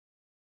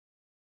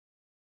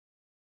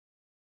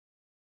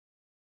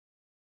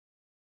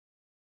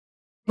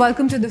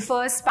Welcome to the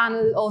first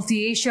panel of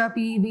the Asia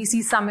PE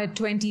Summit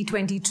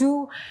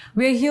 2022.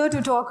 We're here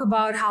to talk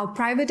about how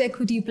private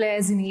equity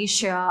players in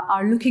Asia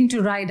are looking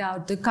to ride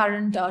out the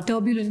current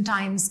turbulent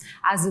times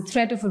as the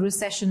threat of a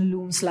recession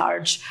looms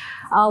large.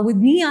 With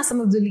me are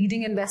some of the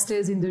leading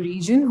investors in the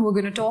region who are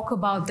going to talk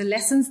about the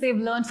lessons they've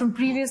learned from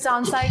previous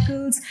down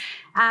cycles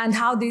and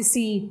how they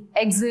see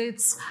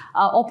exits,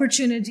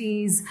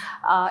 opportunities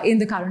in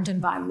the current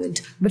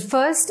environment. But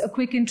first, a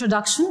quick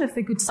introduction, if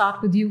we could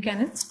start with you,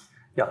 Kenneth.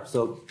 Yeah,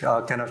 so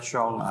Kenneth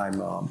Cheong,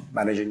 I'm a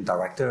Managing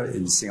Director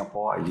in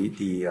Singapore. I lead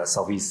the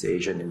Southeast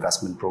Asian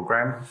Investment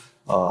Program.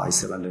 I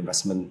sit on the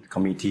investment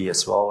committee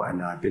as well,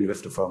 and I've been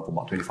with the firm for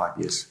about 25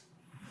 years.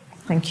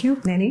 Thank you.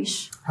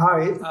 Nainesh.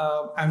 Hi,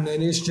 I'm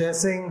Nainesh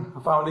Jaisingh, a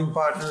founding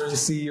partner and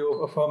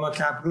CEO of Affirma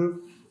Capital.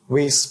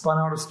 We spun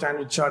out of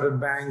Standard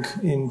Chartered Bank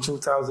in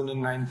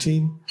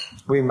 2019.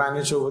 We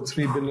manage over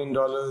 $3 billion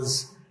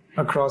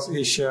across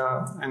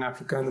Asia and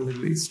Africa and the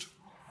Middle East.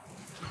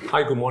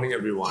 Hi, good morning,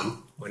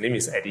 everyone. My name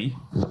is Eddie.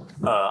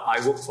 I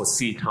work for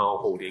SeaTown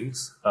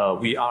Holdings.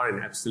 We are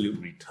an absolute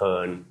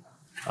return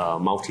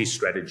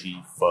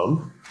multi-strategy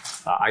firm.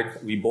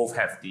 We both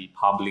have the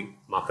public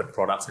market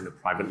products and the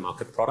private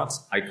market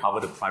products. I cover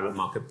the private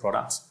market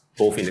products,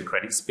 both in the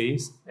credit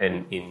space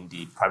and in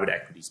the private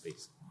equity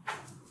space.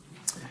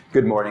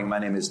 Good morning. My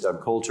name is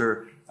Doug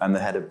Coulter. I'm the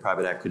head of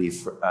private equity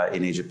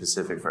in Asia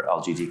Pacific for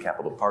LGT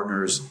Capital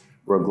Partners.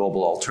 We're a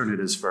global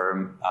alternatives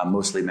firm,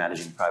 mostly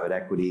managing private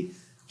equity.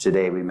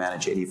 Today, we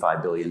manage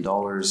 $85 billion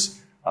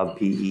of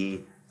PE.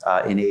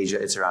 In Asia,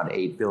 it's around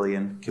 $8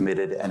 billion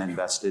committed and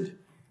invested,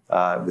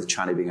 with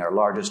China being our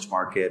largest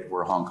market.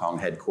 We're Hong Kong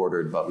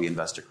headquartered, but we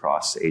invest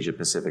across Asia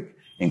Pacific,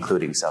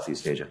 including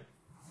Southeast Asia.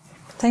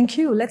 Thank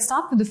you. Let's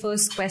start with the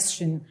first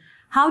question.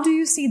 How do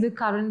you see the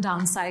current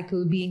down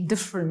cycle being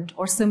different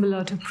or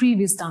similar to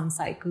previous down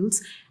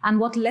cycles? And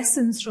what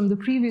lessons from the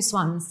previous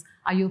ones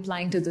are you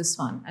applying to this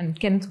one? And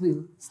Kenneth,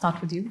 we'll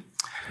start with you.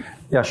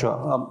 Yeah,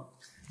 sure.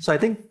 So I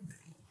think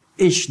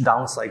each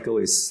down cycle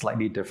is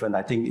slightly different.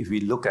 I think if we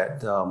look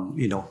at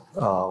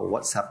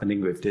what's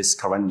happening with this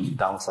current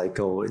down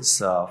cycle,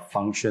 it's a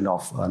function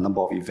of a number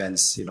of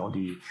events.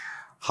 The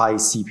high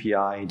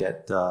CPI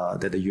that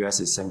the US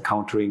is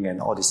encountering,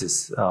 and all this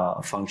is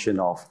a function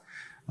of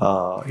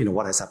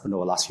what has happened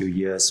over the last few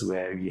years,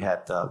 where we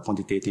had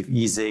quantitative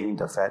easing,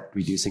 the Fed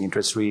reducing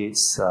interest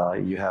rates.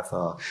 You have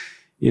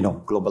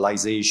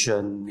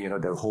globalization,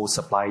 the whole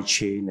supply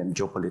chain and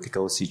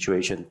geopolitical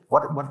situation.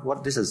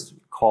 What this has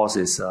caused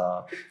is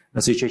a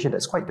situation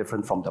that's quite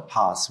different from the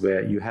past,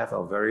 where you have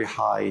a very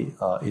high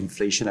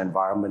inflation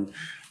environment,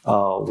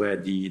 where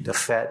the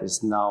Fed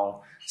is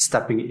now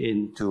stepping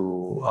in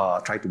to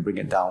try to bring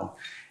it down.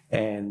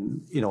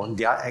 And,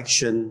 their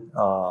action,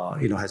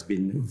 has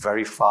been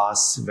very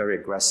fast, very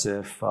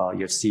aggressive.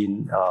 You've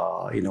seen,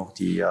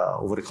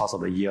 over the course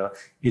of the year,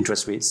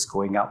 interest rates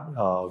going up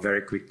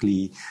very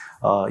quickly.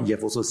 You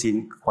have also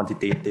seen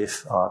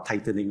quantitative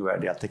tightening, where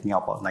they are taking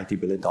out about $90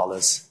 billion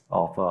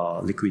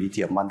of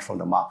liquidity a month from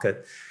the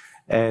market.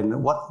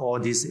 And what all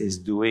this is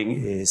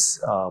doing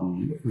is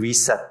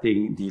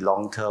resetting the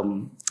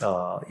long-term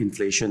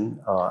inflation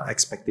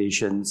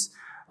expectations,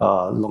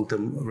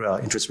 long-term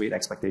interest rate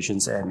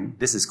expectations, and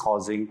this is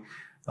causing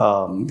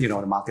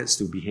the markets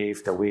to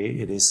behave the way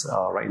it is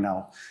right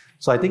now.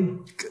 So I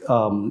think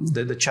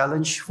the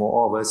challenge for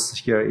all of us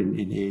here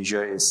in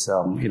Asia is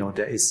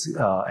there is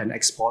an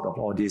export of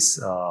all these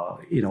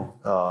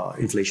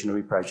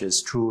inflationary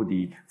pressures through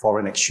the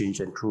foreign exchange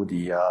and through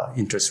the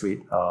interest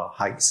rate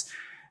hikes.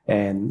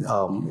 And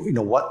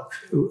what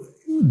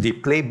the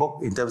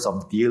playbook in terms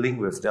of dealing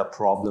with the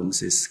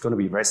problems is going to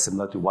be very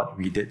similar to what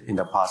we did in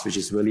the past, which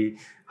is really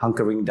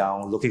hunkering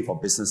down, looking for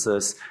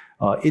businesses,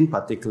 in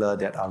particular,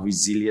 that are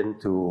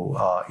resilient to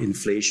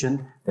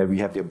inflation, that we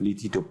have the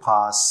ability to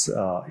pass,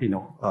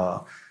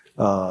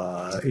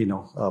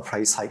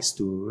 price hikes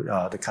to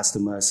the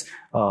customers,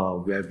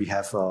 where we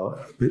have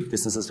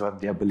businesses who have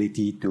the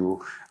ability to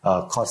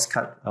cost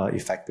cut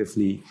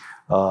effectively.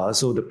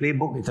 So the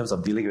playbook in terms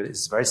of dealing with it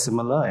is very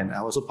similar, and I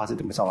also pass it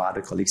to some of our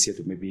other colleagues here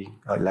to maybe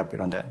elaborate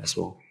on that as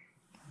well.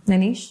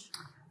 Nainesh?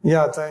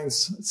 Yeah,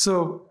 thanks.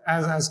 So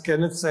as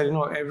Kenneth said,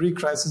 every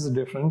crisis is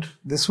different.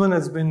 This one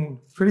has been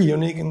pretty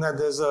unique in that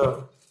there's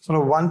a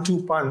sort of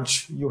 1-2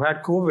 punch. You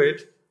had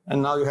COVID,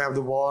 and now you have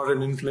the war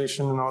and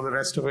inflation and all the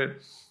rest of it.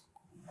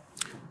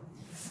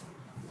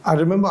 I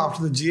remember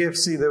after the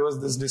GFC, there was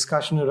this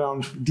discussion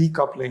around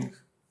decoupling.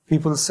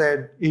 People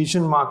said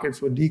Asian markets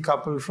were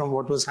decoupled from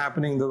what was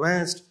happening in the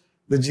West.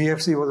 The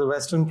GFC was a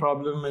Western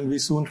problem, and we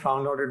soon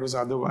found out it was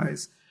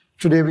otherwise.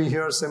 Today, we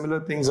hear similar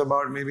things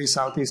about maybe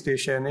Southeast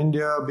Asia and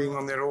India being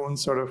on their own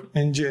sort of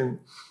engine.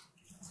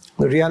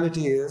 The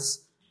reality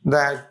is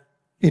that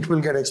it will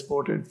get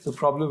exported. The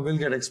problem will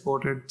get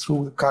exported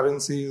through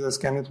currencies, as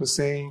Kenneth was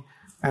saying,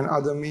 and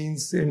other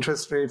means. The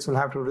interest rates will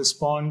have to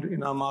respond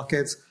in our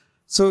markets.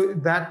 So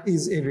that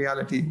is a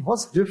reality.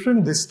 What's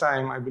different this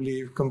time, I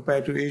believe,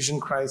 compared to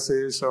Asian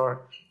crisis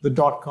or the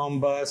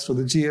dot-com bust or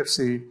the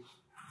GFC,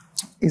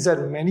 is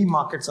that many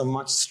markets are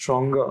much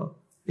stronger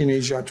in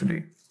Asia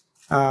today.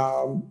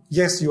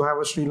 Yes, you have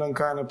a Sri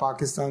Lanka and a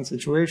Pakistan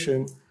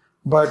situation,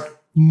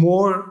 but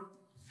more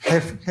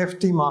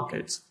hefty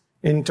markets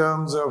in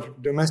terms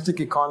of domestic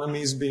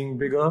economies being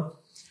bigger,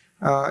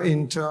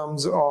 in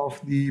terms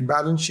of the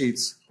balance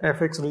sheets,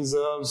 FX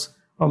reserves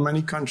of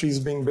many countries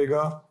being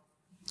bigger,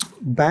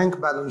 bank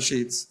balance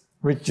sheets,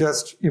 which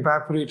just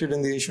evaporated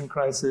in the Asian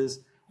crisis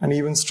and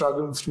even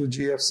struggled through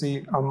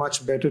GFC, are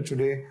much better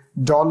today.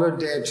 Dollar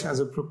debt as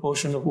a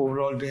proportion of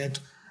overall debt.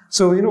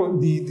 So,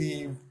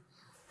 the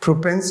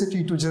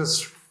propensity to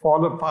just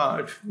fall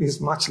apart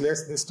is much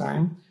less this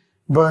time,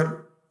 but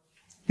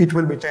it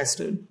will be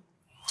tested.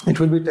 It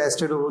will be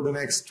tested over the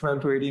next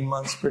 12 to 18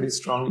 months pretty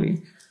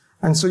strongly.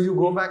 And so you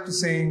go back to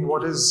saying,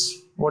 what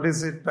is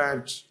it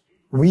that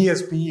we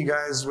as PE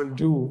guys will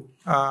do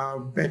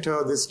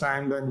better this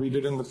time than we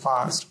did in the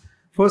past?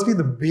 Firstly,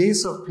 the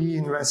base of PE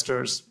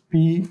investors,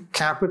 PE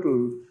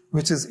capital,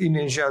 which is in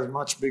Asia, is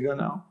much bigger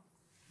now.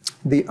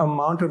 The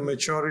amount of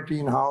maturity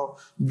in how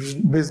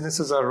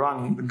businesses are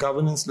run, the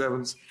governance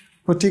levels,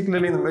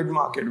 particularly in the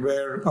mid-market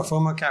where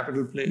Affirma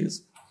capital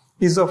plays,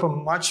 is of a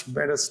much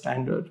better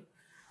standard.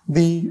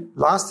 The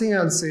last thing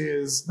I'll say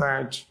is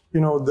that,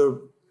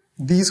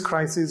 these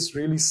crises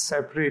really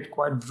separate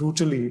quite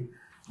brutally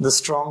the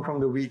strong from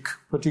the weak,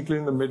 particularly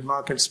in the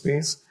mid-market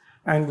space.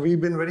 And we've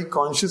been very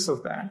conscious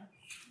of that.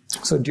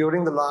 So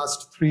during the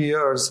last 3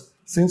 years,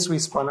 since we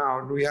spun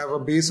out, we have a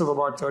base of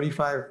about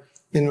 35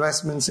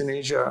 investments in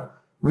Asia.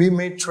 We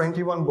made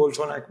 21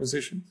 bolt-on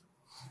acquisitions.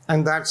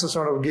 And that's a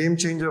sort of game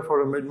changer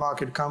for a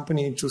mid-market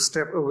company to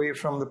step away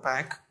from the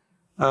pack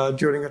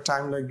during a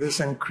time like this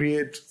and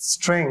create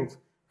strength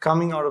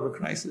coming out of a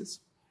crisis.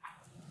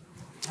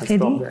 Eddie,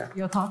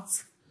 your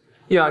thoughts?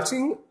 Yeah, I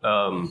think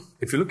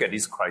if you look at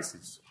this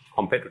crisis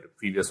compared to the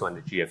previous one,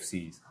 the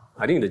GFCs,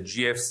 I think the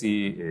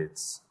GFC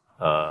is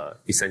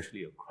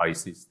essentially a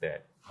crisis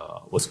that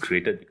was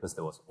created because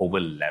there was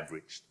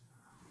over-leveraged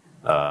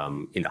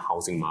in the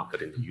housing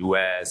market in the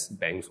US.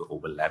 Banks were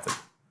over-levered.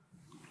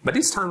 But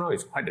this time around,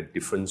 it's quite a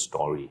different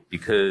story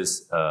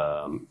because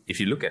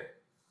if you look at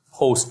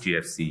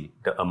post-GFC,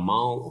 the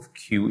amount of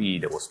QE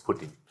that was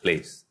put in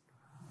place,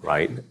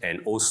 right,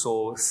 and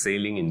also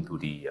sailing into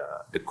the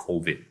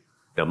COVID,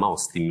 the amount of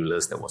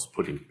stimulus that was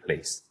put in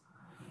place,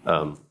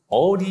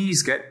 all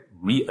these get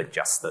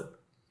readjusted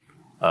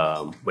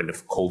when the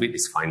COVID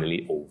is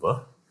finally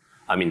over.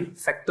 I mean,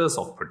 factors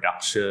of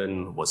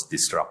production was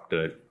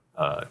disrupted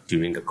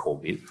during the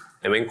COVID,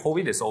 and when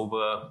COVID is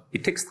over,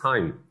 it takes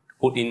time to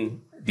put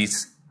in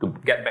these to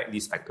get back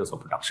these factors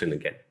of production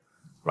again,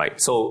 right?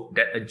 So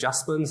that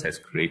adjustments has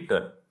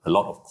created a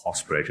lot of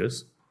cost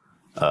pressures,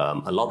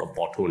 a lot of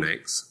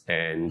bottlenecks,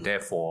 and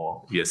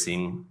therefore we are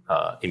seeing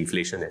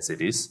inflation as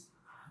it is.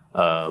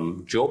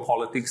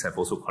 Geopolitics have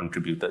also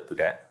contributed to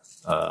that.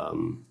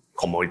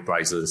 Commodity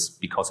prices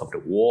because of the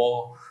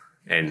war,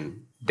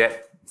 and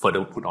that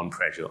further put on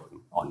pressure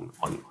on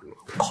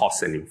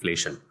costs and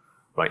inflation,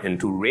 right? And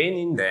to rein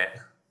in that,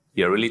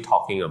 you're really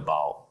talking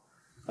about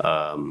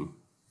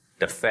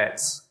the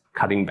Fed's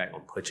cutting back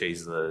on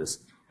purchases,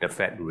 the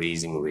Fed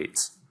raising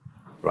rates,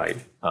 right?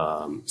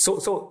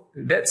 So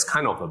that's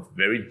kind of a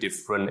very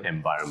different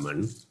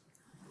environment.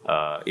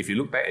 If you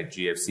look back at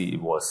GFC,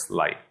 it was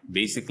like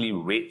basically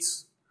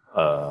rates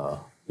were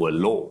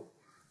low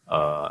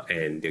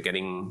and they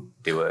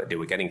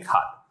were getting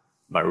cut.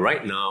 But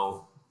right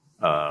now,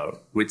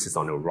 rates is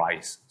on the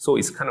rise. So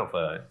it's kind of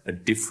a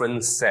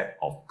different set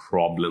of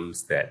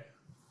problems that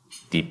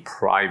the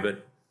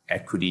private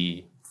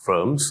equity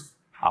firms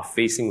are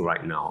facing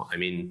right now. I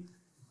mean,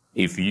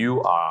 if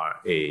you are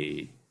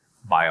a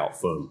buyout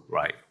firm,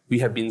 right, we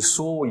have been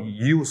so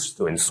used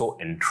to and so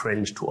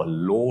entrenched to a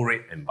low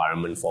rate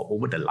environment for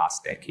over the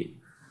last decade,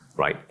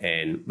 right?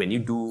 And when you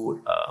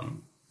do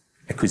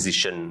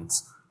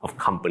acquisitions of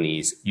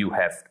companies, you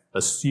have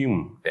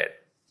assumed that,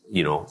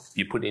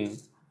 you put in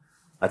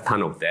a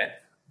ton of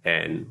debt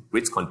and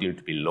rates continue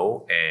to be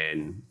low,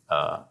 and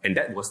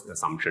that was the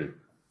assumption.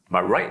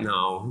 But right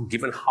now,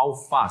 given how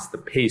fast the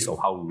pace of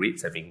how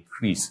rates have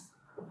increased,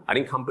 I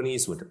think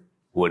companies would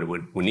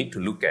need to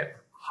look at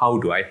how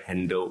do I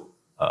handle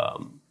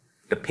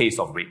the pace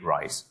of rate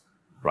rise,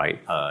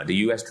 right? The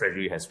US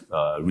Treasury has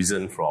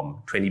risen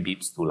from 20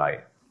 bips to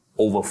like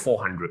over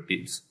 400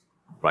 bips,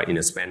 right, in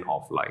a span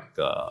of like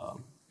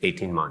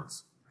 18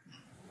 months,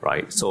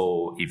 right?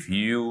 So if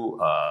you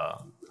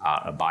are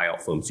a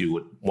buyout firms, you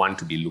would want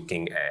to be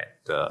looking at,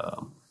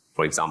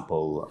 for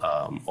example,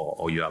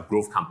 or you are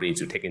growth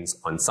companies, you take in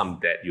on some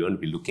debt, you want to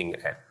be looking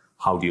at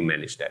how do you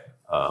manage that?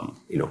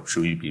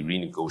 Should you be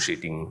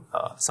renegotiating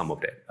some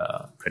of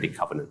that credit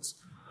covenants?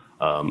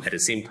 At the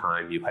same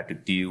time, you had to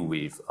deal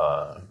with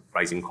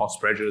rising cost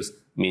pressures,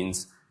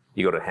 means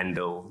you got to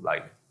handle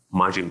like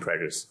margin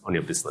pressures on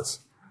your business.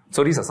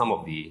 So these are some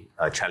of the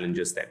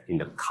challenges that in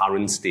the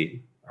current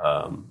state,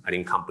 I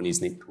think companies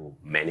need to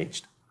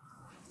manage.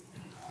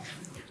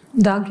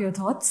 Doug, your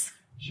thoughts?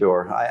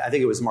 Sure. I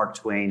think it was Mark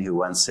Twain who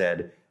once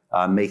said,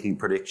 making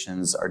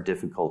predictions are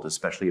difficult,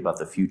 especially about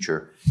the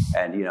future.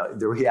 And,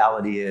 the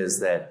reality is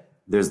that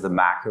there's the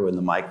macro and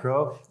the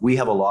micro. We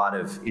have a lot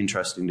of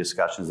interesting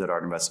discussions at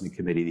our investment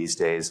committee these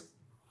days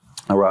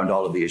around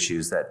all of the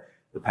issues that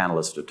the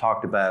panelists have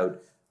talked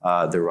about,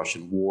 the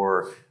Russian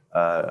war,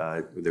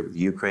 the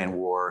Ukraine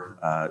war,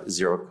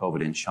 zero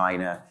COVID in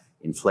China,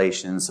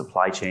 inflation,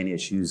 supply chain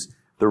issues.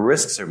 The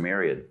risks are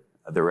myriad.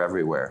 They're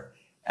everywhere.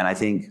 And I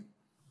think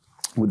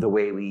the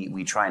way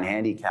we try and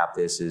handicap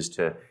this is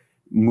to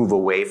move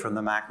away from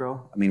the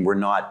macro. I mean, we're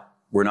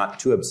not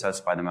too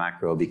obsessed by the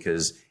macro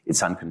because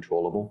it's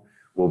uncontrollable.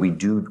 What we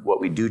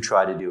do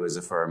try to do as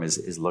a firm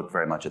is look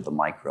very much at the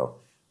micro.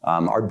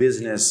 Our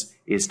business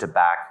is to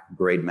back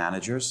great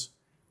managers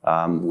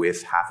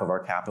with half of our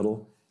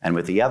capital, and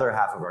with the other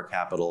half of our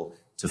capital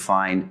to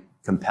find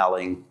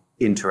compelling,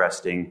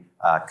 interesting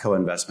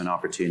co-investment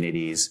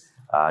opportunities,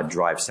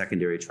 drive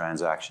secondary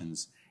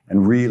transactions.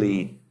 And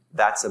really,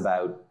 that's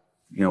about,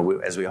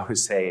 as we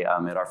always say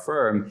at our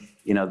firm,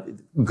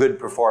 good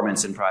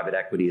performance in private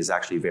equity is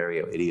actually very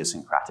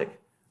idiosyncratic.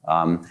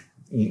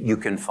 You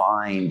can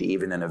find,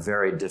 even in a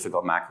very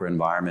difficult macro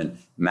environment,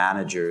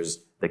 managers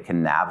that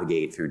can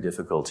navigate through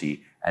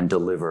difficulty and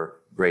deliver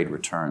great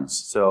returns.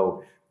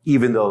 So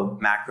even though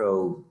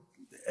macro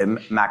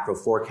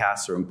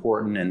forecasts are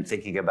important and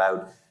thinking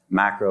about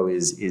macro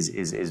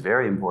is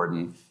very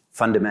important,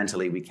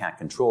 fundamentally we can't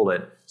control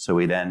it. So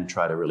we then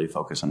try to really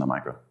focus on the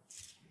micro.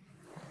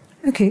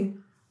 Okay.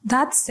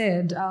 That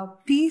said,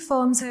 PE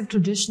firms have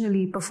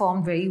traditionally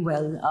performed very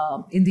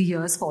well in the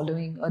years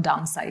following a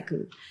down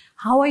cycle.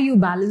 How are you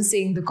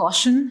balancing the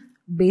caution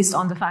based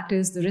on the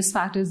risk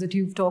factors that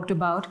you've talked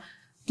about,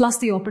 plus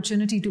the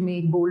opportunity to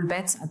make bold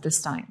bets at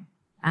this time?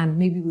 And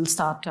maybe we'll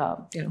start,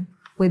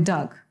 with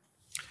Doug.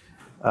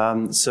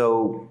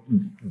 So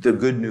the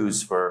good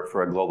news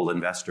for a global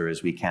investor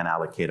is we can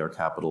allocate our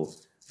capital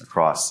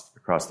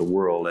across the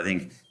world. I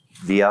think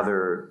the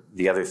other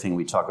thing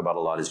we talk about a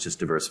lot is just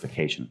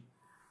diversification.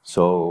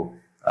 So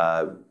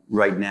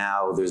right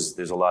now, there's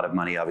a lot of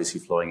money obviously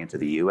flowing into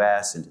the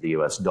U.S., into the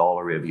U.S.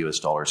 dollar. We have U.S.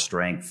 dollar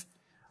strength.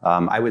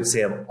 I would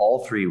say of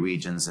all three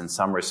regions, in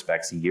some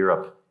respects,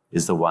 Europe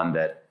is the one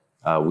that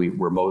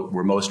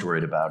we're most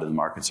worried about, and the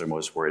markets are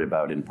most worried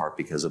about, in part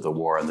because of the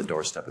war on the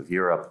doorstep of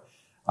Europe.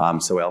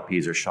 So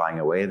LPs are shying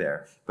away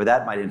there. But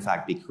that might, in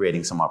fact, be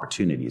creating some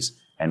opportunities,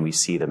 and we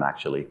see them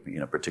actually,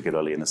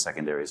 particularly in the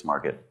secondaries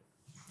market.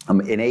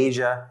 In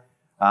Asia,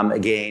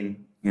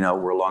 again,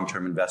 we're a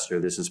long-term investor.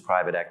 This is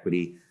private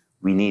equity.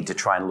 We need to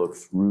try and look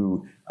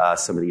through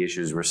some of the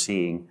issues we're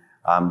seeing.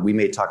 We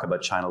may talk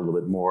about China a little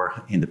bit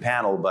more in the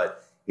panel,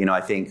 but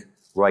I think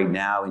right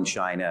now in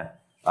China,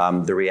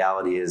 the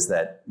reality is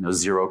that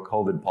zero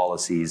COVID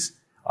policies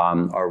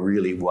are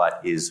really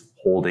what is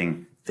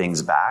holding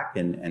things back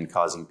and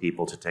causing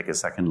people to take a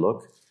second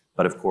look.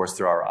 But of course,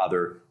 there are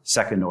other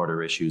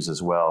second-order issues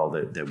as well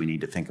that we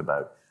need to think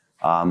about.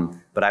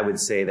 But I would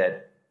say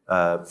that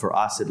for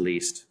us, at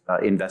least,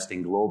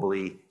 investing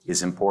globally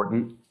is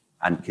important,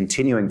 and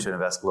continuing to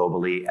invest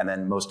globally, and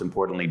then most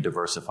importantly,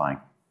 diversifying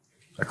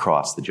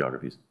across the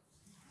geographies.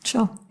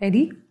 Sure.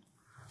 Eddie?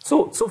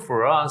 So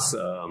for us,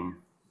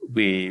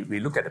 we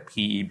look at the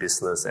PE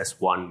business as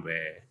one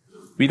where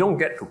we don't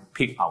get to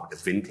pick out the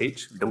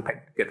vintage. We don't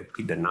get to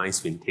pick the nice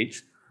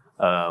vintage.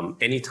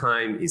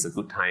 Anytime is a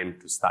good time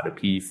to start a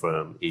PE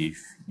firm if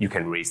you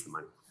can raise the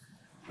money,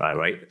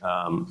 right?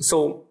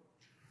 So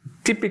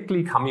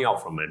typically coming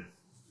out from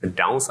a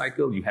down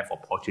cycle, you have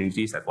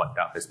opportunities, like what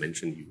Doug has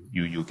mentioned.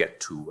 You get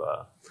to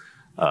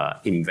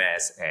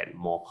invest at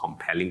more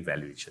compelling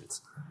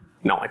valuations.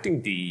 Now, I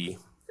think the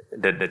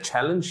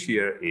challenge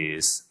here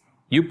is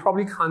you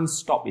probably can't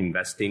stop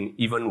investing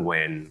even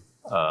when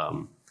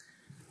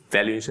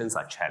valuations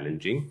are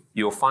challenging.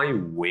 You'll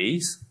find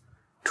ways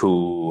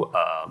to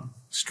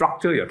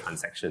structure your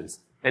transactions,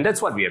 and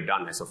that's what we have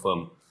done as a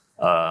firm.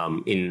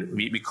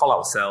 We call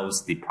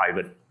ourselves the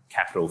private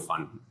capital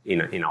fund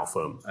in our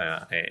firm,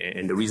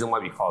 and the reason why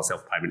we call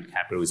ourselves private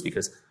capital is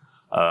because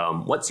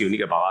what's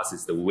unique about us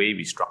is the way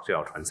we structure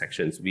our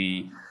transactions.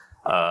 We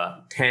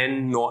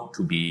tend not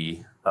to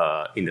be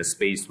in the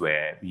space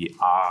where we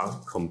are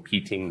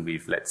competing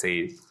with, let's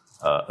say,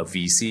 a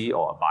VC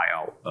or a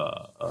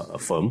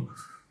buyout firm.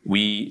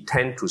 We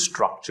tend to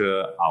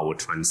structure our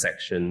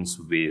transactions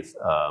with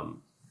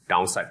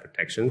downside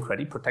protection,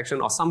 credit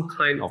protection, or some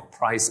kind of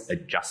price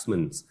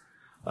adjustments,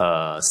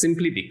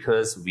 simply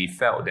because we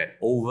felt that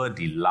over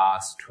the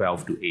last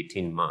 12 to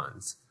 18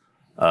 months,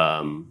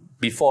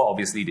 before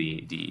obviously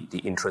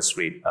the interest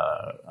rate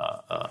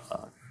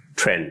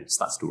trend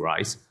starts to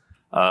rise,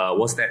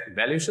 was that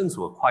valuations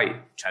were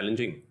quite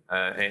challenging.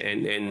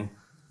 And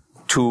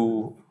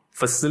to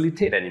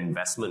facilitate an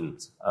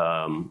investment,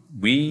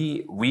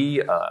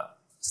 we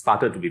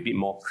started to be a bit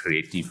more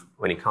creative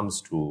when it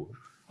comes to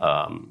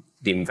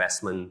the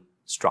investment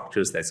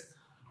structures that's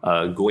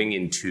going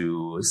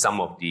into some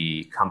of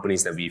the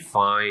companies that we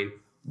find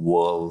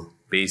will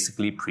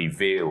basically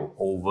prevail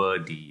over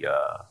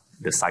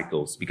the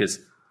cycles. Because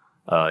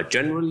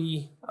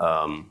generally,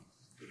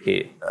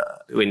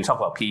 when you talk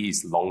about PE,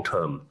 it's long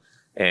term.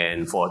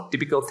 And for a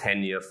typical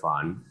 10-year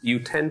fund, you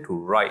tend to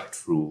ride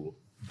through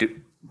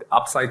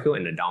upcycle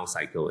and a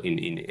downcycle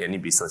in any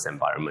business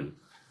environment.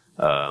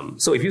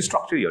 So if you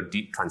structure your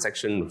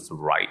transactions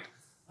right,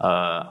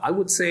 I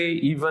would say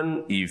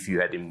even if you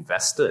had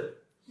invested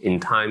in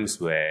times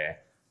where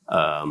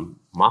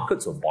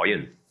markets were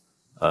buoyant,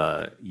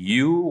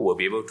 you will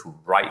be able to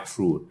ride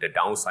through the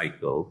down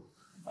cycle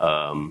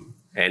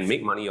and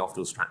make money off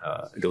those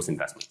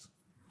investments.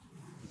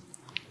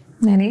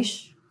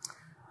 Nainesh?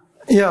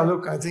 Yeah,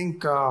 look, I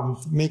think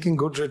making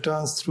good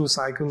returns through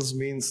cycles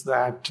means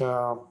that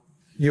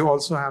you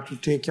also have to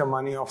take your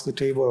money off the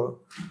table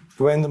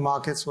when the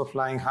markets were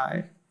flying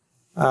high.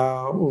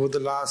 Over the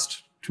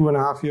last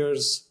 2.5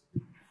 years,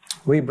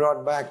 we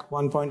brought back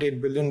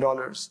 $1.8 billion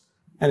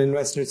and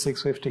invested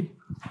 $650.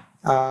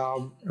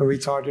 We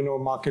thought,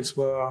 markets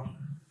were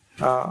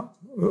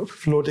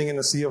floating in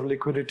a sea of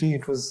liquidity.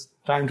 It was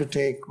time to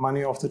take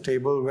money off the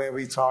table where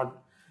we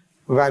thought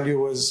value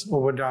was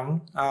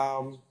overdone.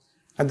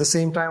 At the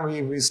same time,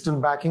 we're still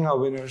backing our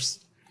winners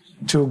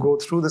to go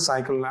through the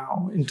cycle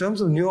now. In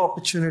terms of new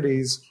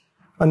opportunities,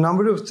 a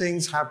number of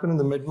things happen in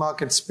the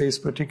mid-market space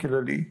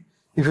particularly.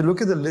 If you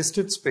look at the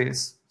listed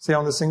space, say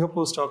on the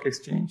Singapore Stock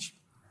Exchange,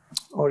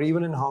 or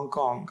even in Hong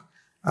Kong,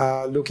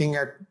 looking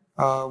at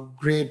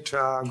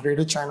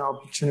Greater China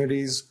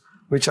opportunities,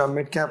 which are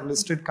mid-cap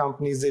listed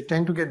companies, they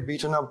tend to get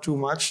beaten up too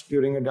much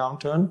during a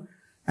downturn,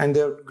 and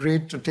they're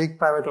great to take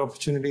private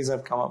opportunities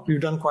that come up. We've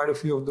done quite a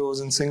few of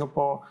those in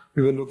Singapore.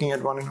 We were looking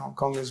at one in Hong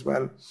Kong as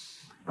well.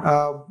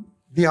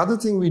 The other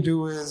thing we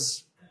do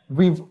is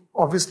we've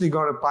obviously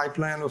got a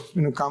pipeline of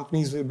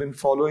companies we've been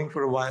following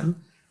for a while,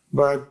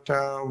 but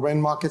when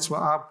markets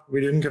were up,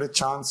 we didn't get a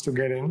chance to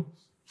get in.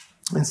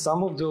 And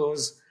some of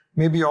those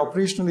may be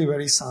operationally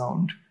very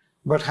sound,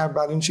 but have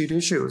balance sheet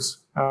issues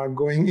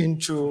going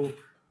into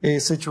a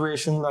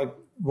situation like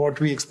what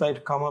we expect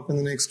to come up in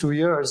the next 2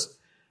 years.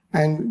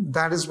 And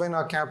that is when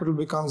our capital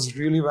becomes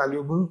really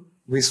valuable.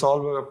 We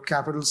solve a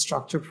capital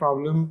structure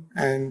problem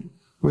and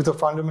with a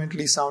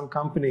fundamentally sound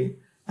company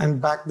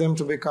and back them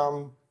to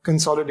become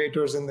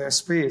consolidators in their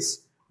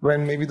space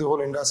when maybe the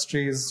whole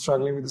industry is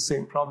struggling with the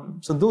same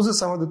problem. So those are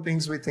some of the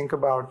things we think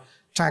about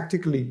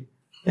tactically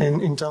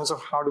in terms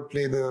of how to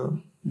play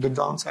the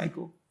down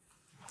cycle.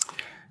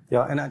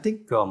 Yeah, and I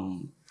think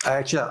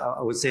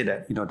I would say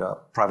that the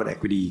private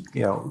equity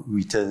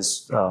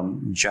returns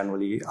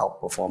generally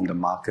outperform the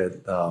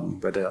market,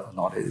 whether or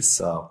not it's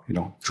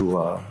through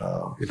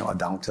a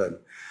downturn.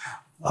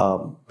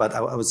 But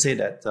I would say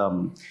that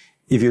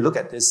if you look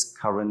at this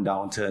current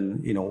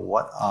downturn,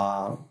 what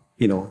are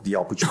the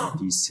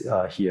opportunities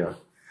here?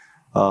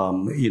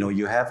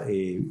 You have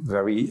a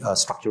very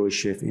structural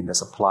shift in the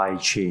supply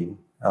chain.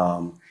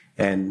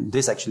 And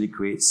this actually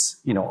creates,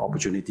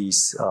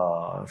 opportunities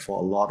for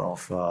a lot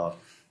of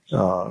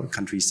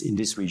countries in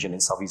this region in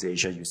Southeast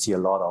Asia. You see a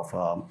lot of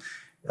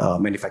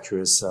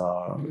manufacturers,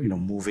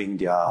 moving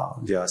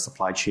their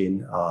supply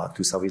chain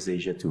to Southeast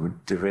Asia to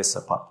de-risk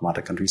apart from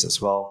other countries as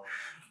well.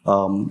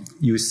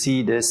 You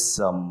see this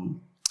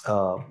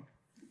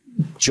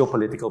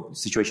geopolitical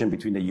situation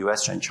between the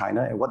US and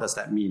China. And what does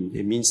that mean?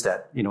 It means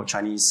that,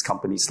 Chinese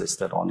companies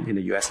listed in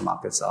the US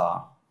markets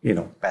are,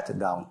 battered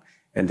down.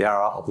 And there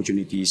are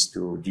opportunities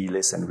to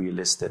delist and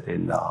relist it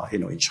in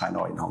China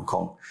or in Hong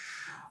Kong.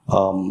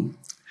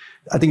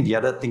 I think the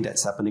other thing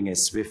that's happening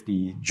is with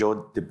the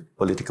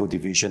geopolitical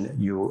division,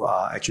 you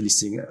are actually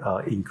seeing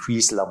an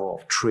increased level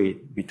of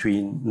trade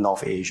between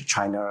North Asia,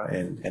 China,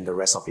 and the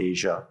rest of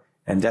Asia.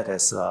 And that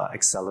has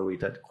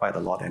accelerated quite a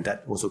lot. And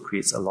that also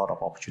creates a lot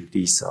of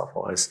opportunities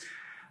for us.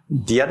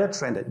 The other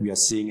trend that we are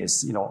seeing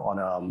is, more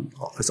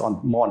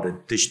on the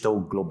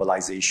digital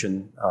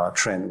globalization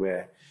trend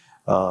where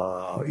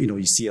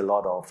you see a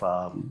lot of,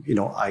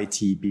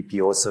 IT,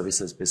 BPO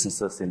services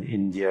businesses in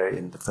India,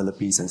 in the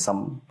Philippines, and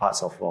some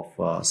parts of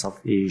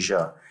South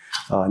Asia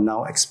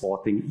now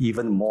exporting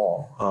even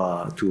more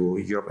to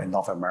Europe and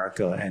North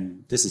America.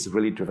 And this is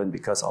really driven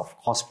because of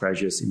cost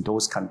pressures in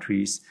those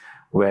countries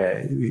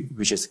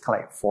which is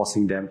kind of like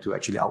forcing them to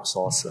actually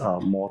outsource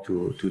more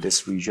to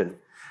this region.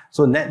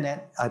 So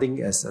net, I think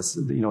as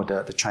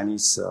the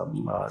Chinese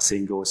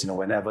saying goes,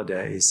 whenever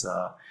there is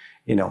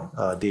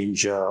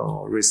danger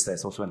or risk,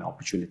 there's also an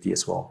opportunity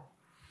as well.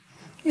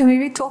 Yeah,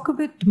 maybe talk a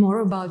bit more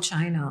about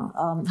China.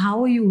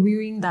 How are you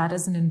viewing that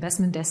as an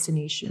investment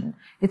destination?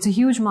 It's a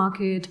huge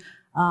market,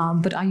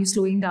 but are you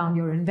slowing down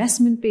your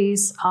investment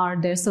pace? Are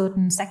there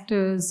certain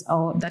sectors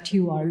that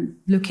you are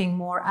looking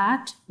more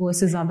at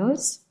versus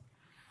others?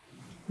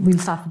 We'll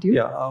start with you.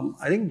 Yeah,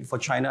 I think for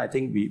China,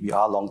 we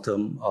are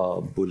long-term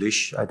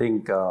bullish. I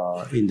think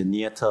in the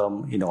near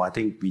term, I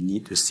think we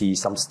need to see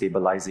some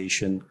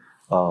stabilization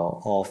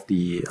of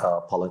the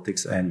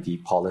politics and the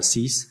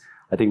policies.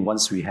 I think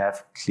once we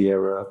have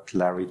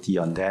clarity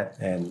on that,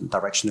 and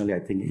directionally,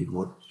 I think it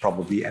would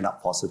probably end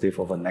up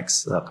positive over the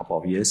next couple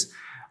of years.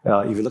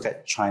 If you look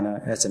at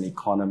China as an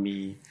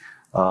economy,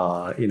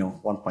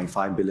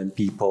 1.5 billion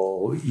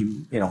people,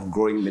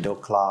 growing middle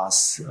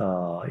class,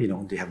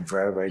 they have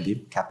very, very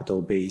deep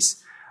capital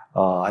base.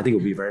 I think it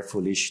would be very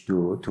foolish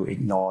to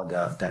ignore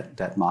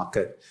that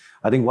market.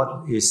 I think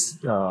what is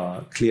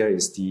clear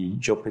is the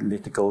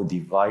geopolitical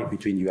divide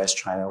between US and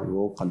China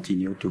will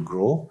continue to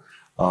grow,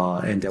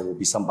 and there will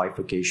be some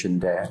bifurcation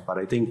there. But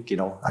I think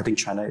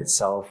China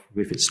itself,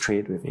 with its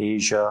trade with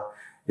Asia,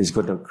 is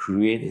going to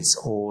create its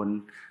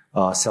own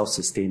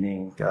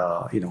self-sustaining,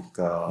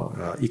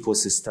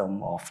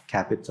 ecosystem of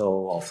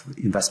capital, of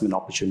investment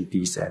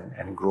opportunities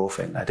and growth.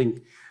 And I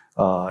think,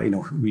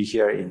 we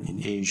here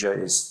in Asia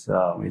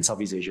in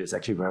Southeast Asia is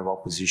actually very well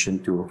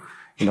positioned to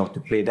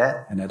play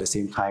that, and at the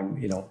same time,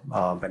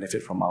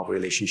 benefit from our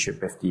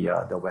relationship with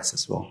the West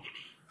as well.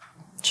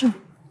 Sure.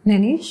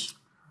 Nainesh?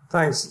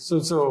 Thanks. So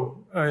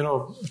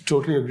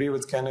totally agree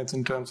with Kenneth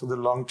in terms of the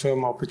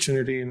long-term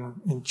opportunity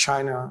in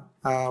China.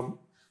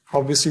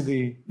 Obviously,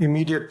 the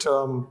immediate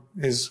term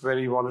is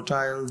very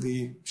volatile.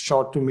 The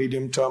short to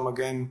medium term,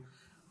 again,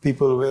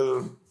 people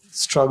will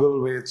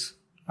struggle with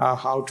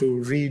how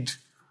to read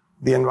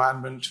the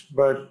environment.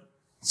 But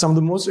some of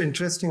the most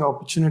interesting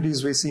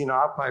opportunities we see in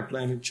our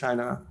pipeline in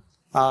China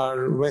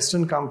are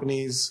Western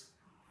companies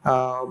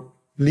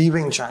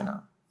leaving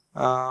China,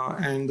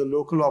 and the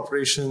local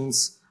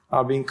operations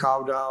are being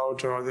carved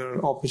out, or there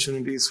are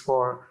opportunities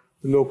for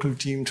the local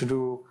team to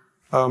do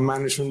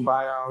management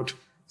buyout.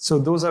 So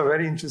those are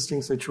very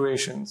interesting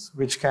situations,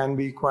 which can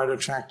be quite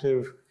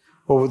attractive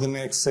over the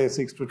next, say,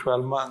 6 to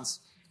 12 months.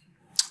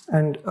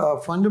 And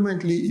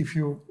fundamentally,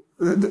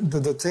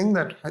 the thing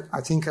that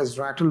I think has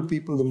rattled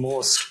people the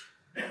most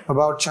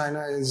about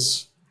China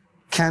is,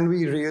 can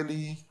we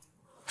really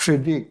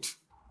predict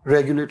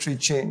regulatory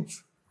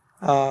change?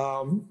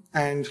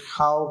 And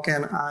how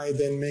can I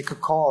then make a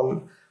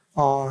call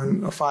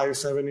on a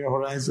 5-7 year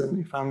horizon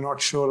if I'm not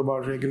sure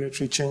about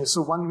regulatory change?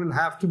 So one will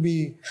have to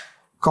be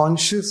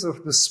conscious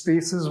of the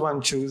spaces one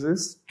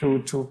chooses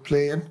to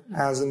play in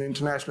as an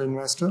international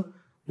investor,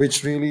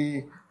 which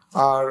really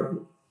are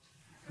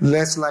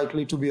less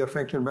likely to be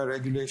affected by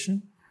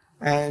regulation.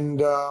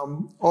 And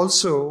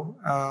also,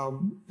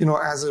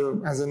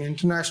 as an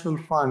international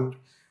fund,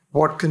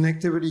 what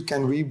connectivity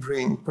can we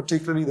bring,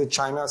 particularly the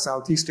China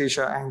Southeast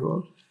Asia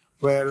angle,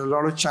 where a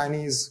lot of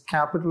Chinese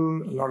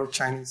capital, a lot of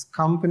Chinese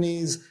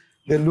companies,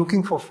 they're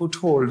looking for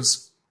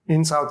footholds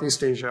in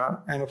Southeast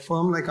Asia, and a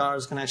firm like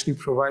ours can actually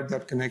provide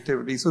that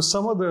connectivity. So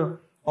some of the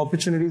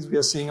opportunities we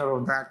are seeing are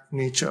of that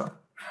nature.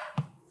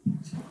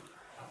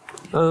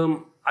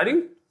 I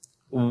think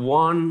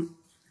one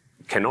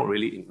cannot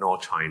really ignore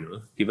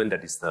China, given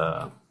that it's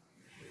the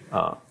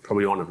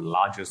probably one of the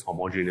largest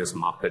homogeneous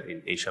market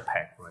in Asia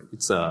Pac. Right?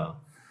 It's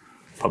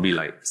probably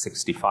like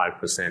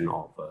 65%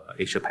 of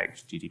Asia Pac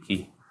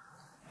GDP,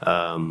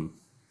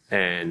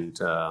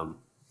 and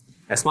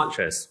as much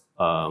as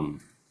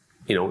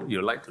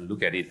you like to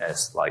look at it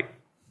as like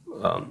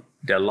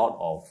there are a lot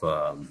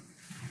of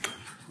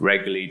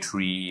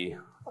regulatory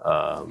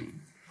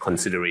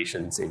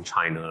considerations in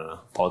China,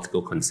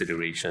 political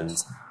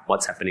considerations,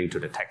 what's happening to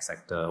the tech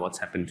sector, what's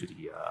happened to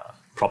the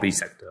property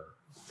sector.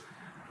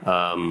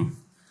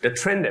 The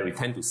trend that we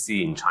tend to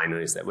see in China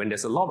is that when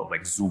there's a lot of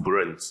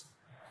exuberance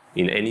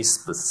in any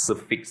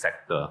specific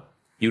sector,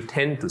 you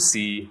tend to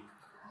see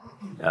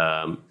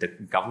the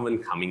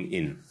government coming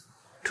in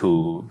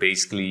to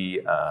basically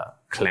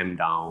clamp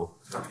down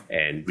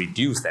and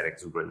reduce that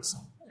exuberance.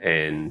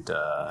 And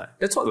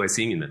that's what we're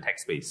seeing in the tech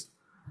space.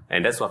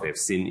 And that's what we've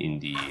seen in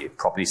the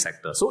property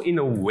sector. So in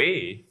a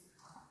way,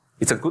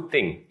 it's a good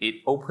thing. It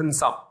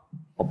opens up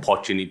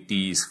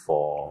opportunities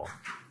for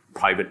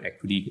private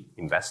equity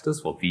investors,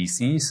 for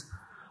VCs,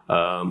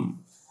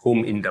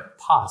 whom in the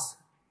past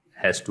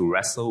has to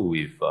wrestle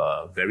with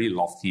very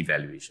lofty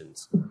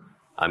valuations.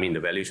 I mean, the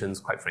valuations,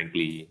 quite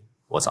frankly,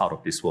 was out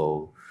of this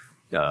world.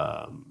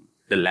 The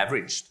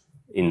leverage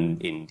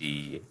in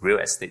the real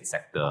estate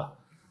sector,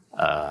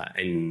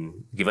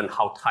 and given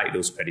how tight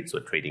those credits were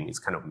trading, it's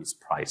kind of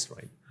mispriced,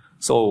 right?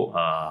 So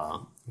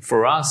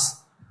for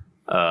us,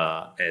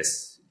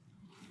 as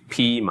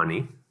PE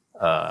money,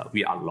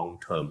 we are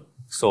long-term.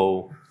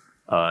 So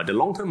the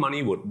long-term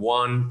money would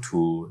want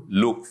to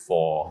look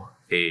for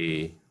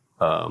a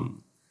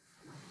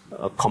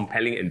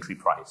compelling entry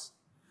price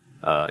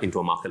into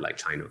a market like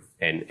China.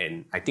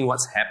 And I think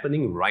what's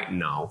happening right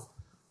now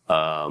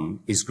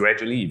is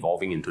gradually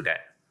evolving into that.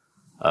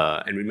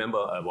 And remember,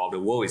 while the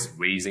world is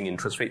raising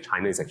interest rates,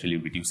 China is actually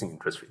reducing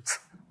interest rates.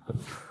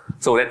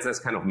 So that's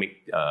kind of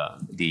make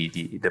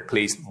the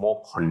place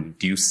more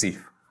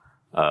conducive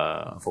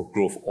for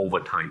growth over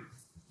time.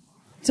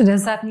 So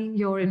does that mean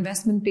your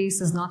investment pace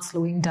is not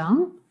slowing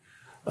down?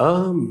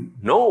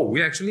 No,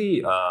 we're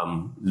actually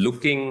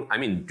looking,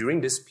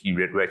 during this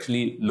period, we're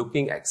actually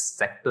looking at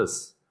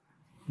sectors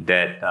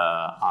that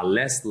are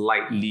less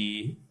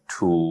likely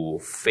to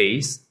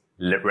face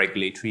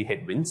regulatory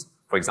headwinds.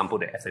 For example,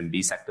 the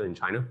F&B sector in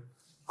China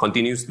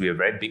continues to be a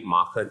very big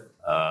market.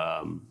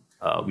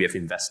 We have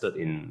invested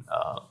in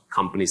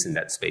companies in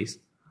that space.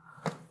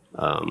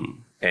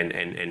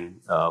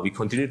 And we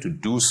continue to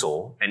do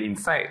so. And in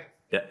fact,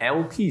 the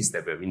LPs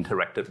that we've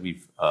interacted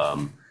with,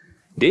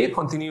 they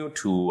continue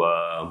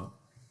to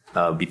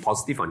be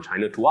positive on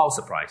China, to our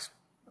surprise.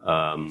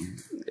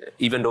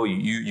 even though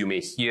you may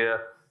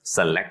hear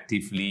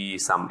selectively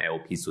some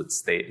LPs would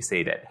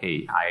say that,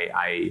 hey,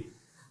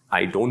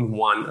 I don't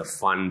want a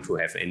fund to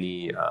have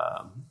any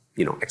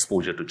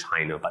exposure to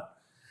China, but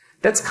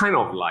that's kind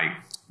of like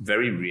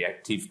very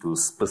reactive to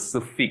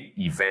specific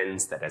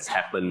events that has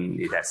happened.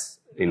 It has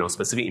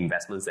specific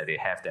investments that they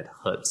have that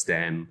hurts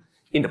them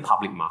in the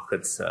public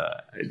markets.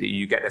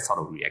 You get that sort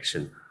of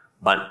reaction.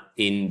 But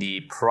in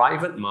the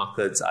private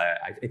markets,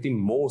 I think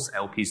most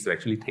LPs to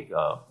actually take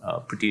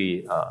a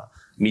pretty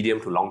medium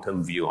to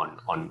long-term view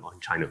on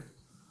China.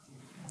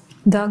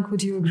 Doug,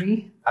 would you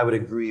agree? I would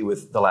agree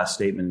with the last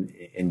statement,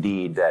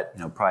 indeed, that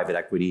private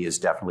equity is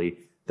definitely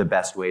the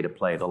best way to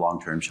play the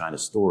long-term China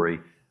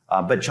story.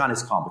 But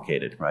China's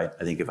complicated, right?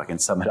 I think if I can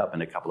sum it up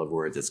in a couple of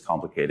words, it's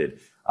complicated.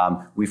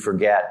 We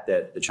forget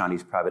that the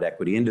Chinese private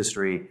equity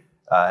industry,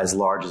 as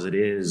large as it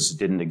is,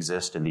 didn't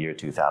exist in the year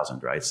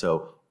 2000, right?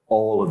 So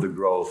all of the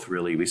growth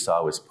really we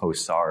saw was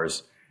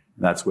post-SARS.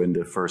 That's when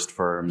the first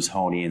firms,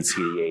 Honey and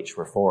CDH,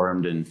 were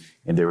formed, and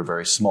they were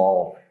very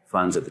small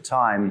funds at the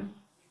time.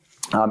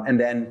 And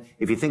then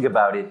if you think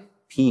about it,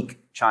 peak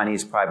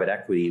Chinese private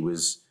equity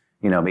was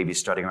maybe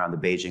starting around the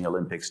Beijing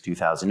Olympics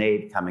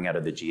 2008, coming out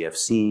of the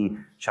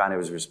GFC. China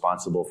was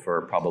responsible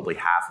for probably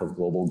half of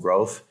global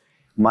growth.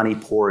 Money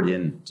poured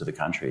into the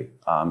country,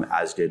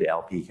 as did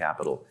LP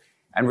capital.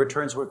 And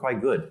returns were quite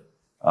good.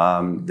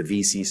 The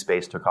VC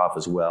space took off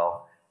as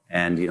well.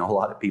 And, a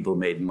lot of people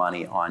made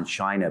money on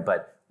China.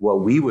 But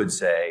what we would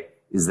say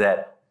is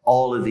that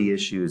all of the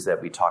issues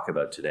that we talk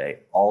about today,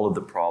 all of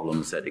the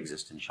problems that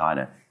exist in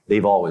China,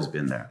 they've always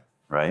been there,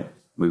 right?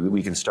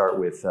 We can start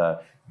with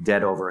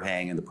debt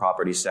overhang in the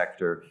property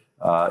sector.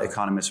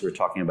 Economists were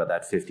talking about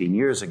that 15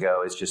 years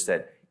ago. It's just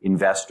that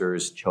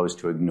investors chose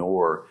to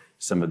ignore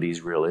some of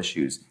these real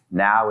issues.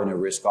 Now, in a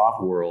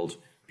risk-off world,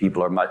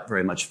 people are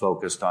very much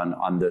focused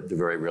on the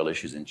very real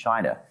issues in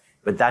China.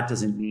 But that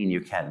doesn't mean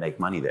you can't make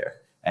money there.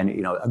 And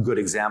a good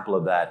example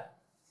of that,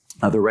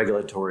 the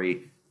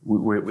regulatory,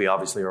 we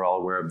obviously are all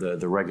aware of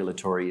the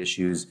regulatory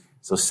issues.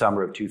 So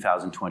summer of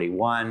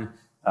 2021,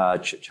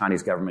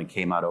 Chinese government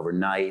came out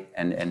overnight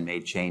and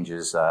made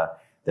changes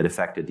that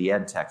affected the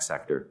ed tech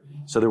sector.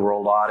 So there were a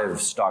lot of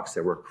stocks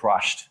that were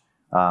crushed,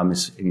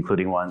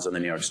 including ones on the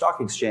New York Stock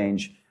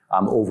Exchange,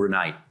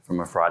 overnight from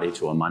a Friday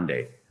to a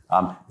Monday.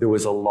 There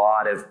was a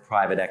lot of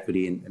private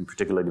equity, and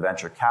particularly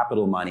venture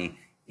capital money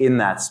in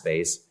that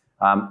space.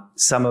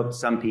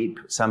 Some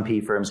PE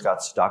firms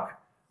got stuck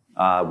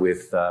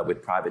with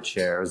private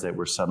shares that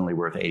were suddenly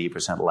worth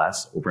 80%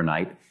 less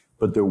overnight.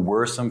 But there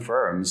were some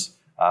firms.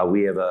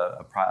 We have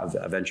a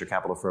venture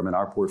capital firm in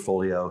our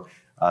portfolio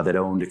that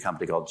owned a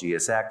company called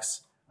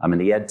GSX in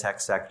the ed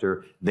tech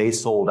sector. They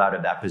sold out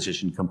of that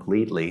position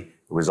completely.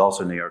 It was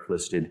also New York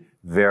listed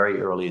very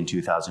early in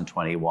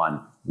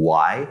 2021.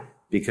 Why?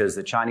 Because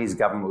the Chinese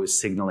government was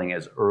signaling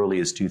as early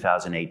as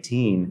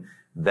 2018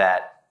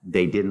 that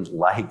they didn't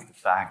like the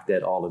fact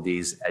that all of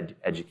these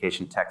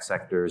education tech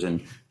sectors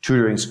and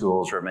tutoring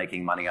schools were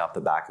making money off the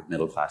back of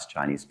middle-class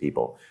Chinese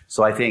people.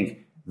 So I think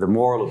the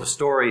moral of the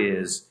story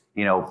is,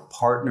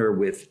 partner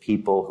with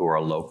people who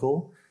are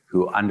local,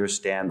 who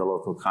understand the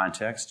local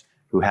context,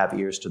 who have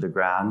ears to the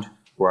ground,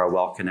 who are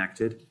well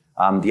connected.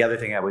 The other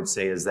thing I would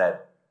say is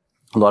that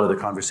a lot of the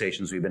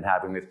conversations we've been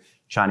having with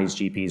Chinese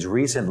GPs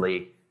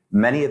recently,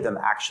 many of them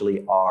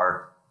actually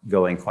are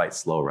going quite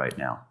slow right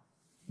now.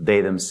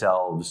 They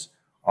themselves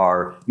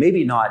are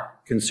maybe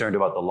not concerned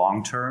about the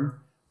long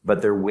term,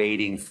 but they're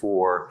waiting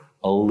for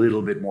a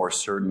little bit more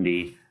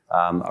certainty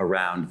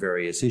around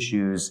various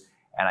issues.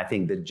 And I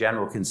think the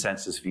general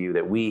consensus view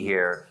that we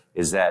hear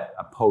is that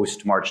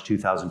post-March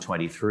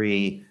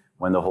 2023,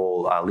 when the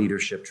whole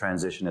leadership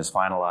transition is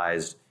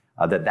finalized,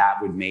 that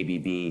would maybe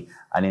be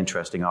an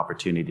interesting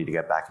opportunity to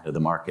get back into the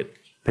market,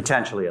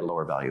 potentially at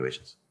lower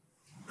valuations.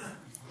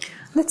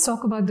 Let's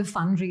talk about the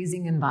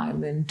fundraising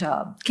environment.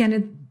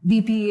 Kenneth,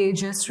 BPEA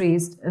just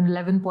raised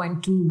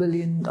 $11.2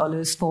 billion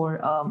for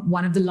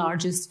one of the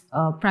largest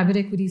private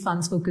equity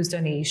funds focused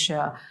on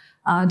Asia.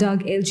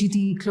 Doug,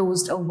 LGT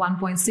closed a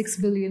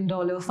 $1.6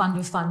 billion fund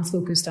of funds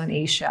focused on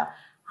Asia.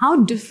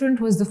 How different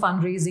was the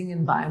fundraising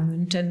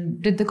environment,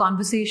 and did the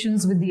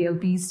conversations with the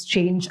LPs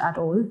change at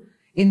all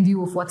in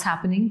view of what's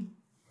happening?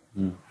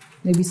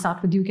 Maybe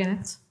start with you,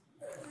 Kenneth.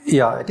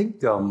 Yeah, I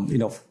think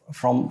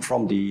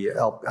from the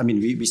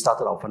we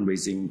started our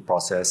fundraising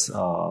process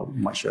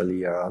much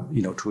earlier,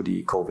 through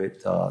the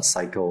COVID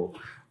cycle.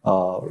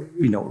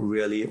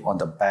 Really on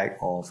the back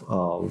of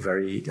a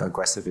very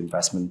aggressive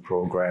investment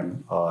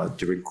program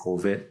during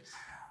COVID,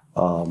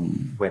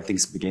 when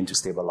things began to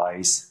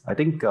stabilize. I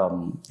think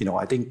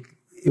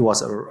it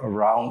was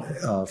around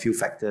a few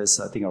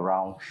factors. I think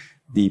around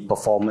the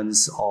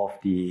performance of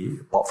the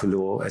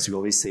portfolio, as you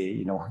always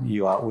say,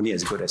 you are only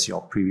as good as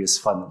your previous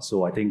fund.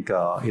 So I think,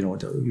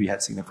 we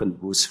had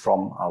significant boosts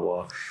from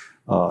our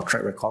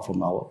track record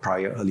from our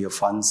earlier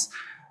funds.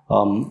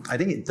 I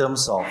think in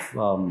terms of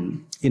the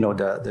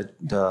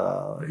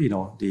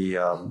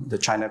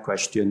China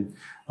question,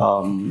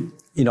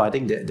 I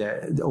think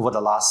that over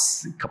the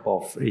last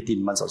couple of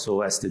 18 months or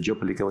so, as the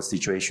geopolitical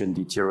situation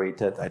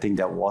deteriorated, I think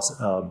there was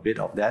a bit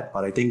of that.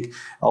 But I think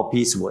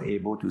LPs were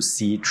able to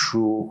see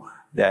through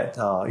that,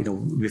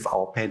 with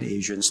our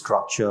Pan-Asian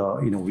structure,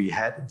 we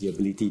had the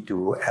ability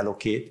to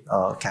allocate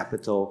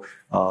capital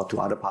to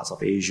other parts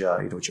of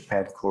Asia,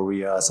 Japan,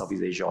 Korea,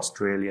 Southeast Asia,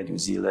 Australia, New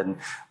Zealand,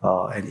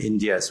 and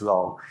India as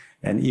well.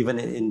 And even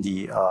in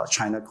the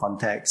China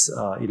context,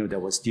 there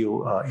were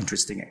still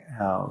interesting,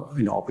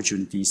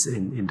 opportunities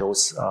in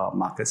those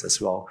markets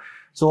as well.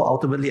 So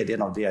ultimately, at the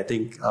end of the day, I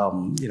think,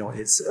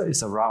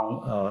 it's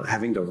around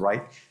having the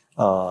right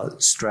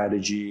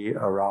strategy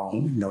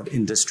around,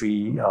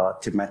 industry,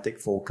 thematic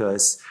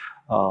focus,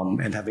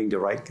 and having the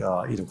right,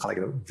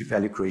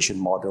 value creation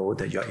model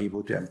that you're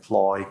able to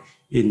employ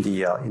in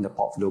the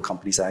portfolio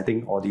companies. And I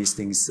think all these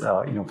things,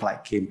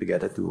 came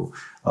together to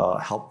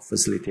help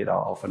facilitate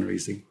our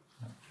fundraising.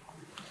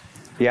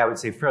 Yeah, I would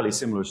say fairly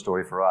similar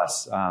story for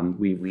us.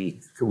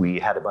 We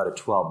had about a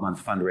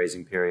 12-month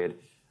fundraising period.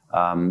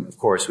 Of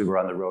course, we were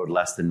on the road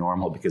less than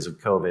normal because of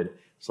COVID,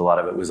 so a lot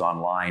of it was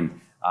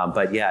online.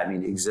 But yeah,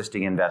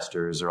 existing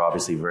investors are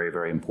obviously very,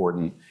 very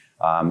important,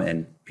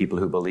 and people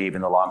who believe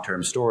in the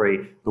long-term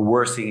story. The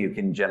worst thing you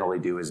can generally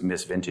do is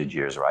miss vintage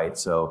years, right?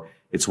 So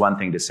it's one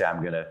thing to say,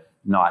 I'm going to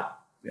not,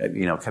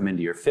 come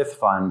into your fifth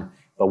fund,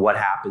 but what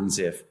happens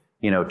if,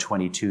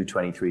 22,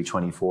 23,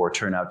 24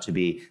 turn out to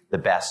be the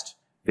best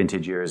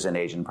vintage years in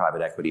Asian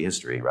private equity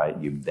history, right?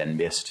 You've then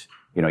missed,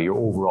 your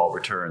overall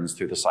returns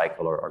through the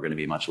cycle are going to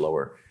be much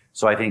lower.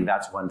 So I think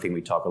that's one thing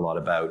we talk a lot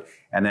about.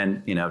 And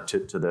then,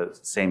 to the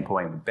same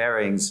point with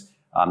Barings,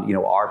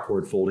 our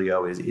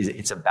portfolio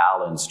it's a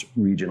balanced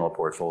regional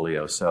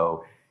portfolio.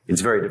 So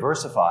it's very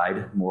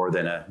diversified more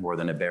than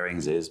a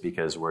Barings is,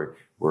 because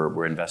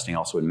we're investing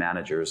also in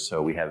managers.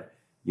 So we have,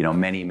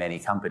 many, many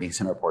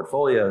companies in our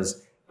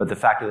portfolios. But the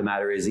fact of the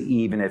matter is,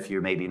 even if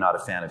you're maybe not a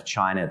fan of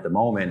China at the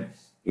moment,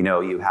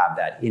 you have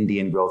that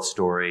Indian growth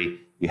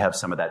story, you have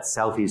some of that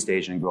Southeast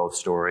Asian growth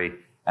story,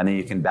 and then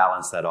you can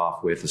balance that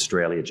off with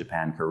Australia,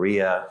 Japan,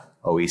 Korea,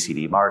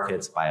 OECD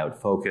markets, buyout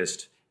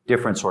focused,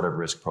 different sort of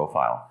risk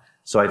profile.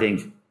 So I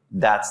think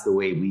that's the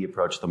way we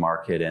approach the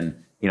market.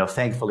 And,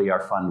 thankfully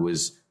our fund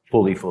was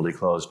fully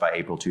closed by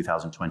April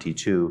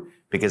 2022,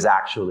 because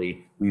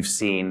actually we've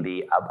seen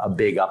a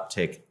big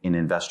uptick in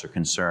investor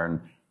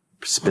concern,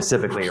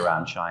 specifically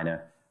around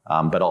China,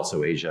 but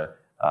also Asia,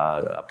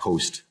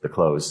 post the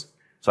close.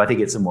 So I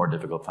think it's a more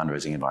difficult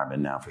fundraising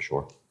environment now for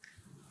sure.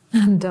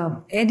 And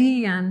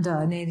Eddie and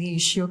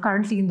Nainesh, you're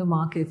currently in the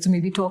market, so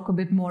maybe talk a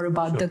bit more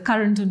about the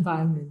current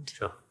environment.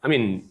 Sure.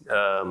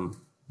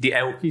 The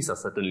LPs are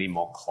certainly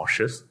more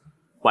cautious.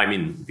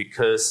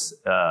 Because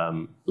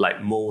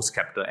like most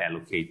capital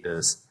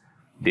allocators,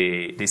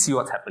 they see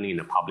what's happening in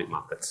the public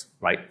markets,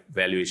 right?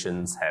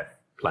 Valuations have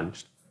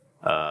plunged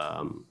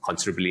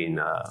considerably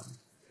in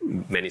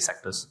many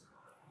sectors.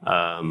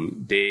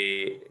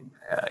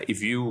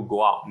 If you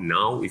go out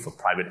now with a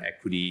private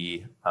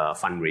equity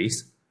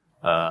fundraise,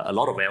 a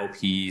lot of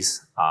LPs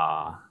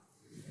are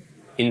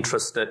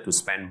interested to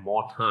spend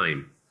more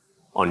time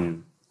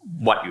on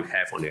what you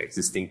have on your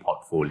existing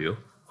portfolio.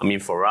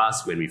 For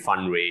us, when we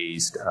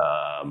fundraised,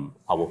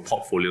 our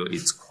portfolio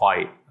is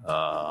quite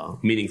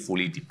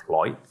meaningfully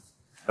deployed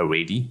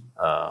already.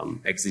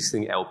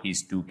 Existing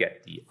LPs do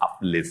get the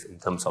uplift in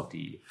terms of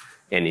the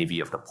NAV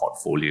of the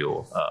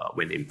portfolio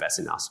when they invest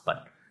in us.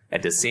 But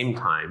at the same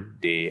time,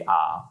 they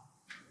are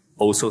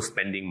also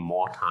spending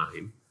more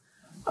time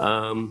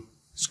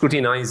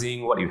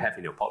scrutinizing what you have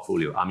in your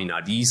portfolio.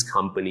 Are these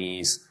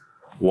companies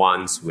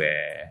ones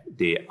where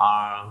they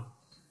are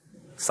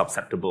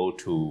susceptible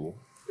to,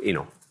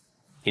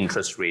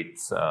 interest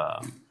rates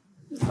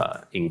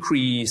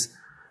increase,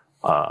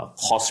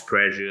 cost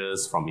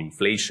pressures from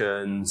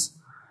inflations,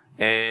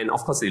 and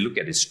of course they look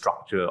at the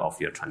structure of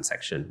your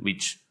transaction,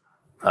 which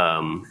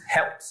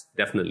helps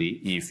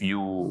definitely if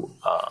you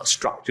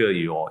structure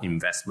your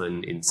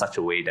investment in such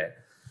a way that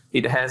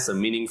it has a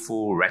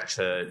meaningful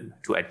ratchet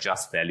to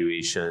adjust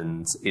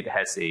valuations. It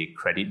has a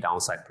credit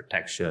downside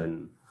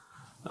protection.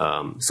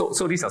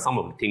 So these are some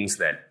of the things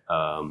that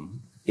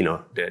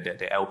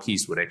the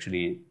LPs would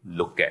actually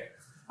look at.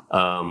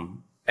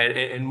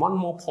 And one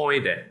more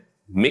point that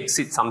makes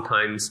it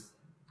sometimes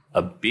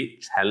a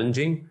bit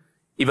challenging,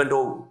 even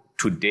though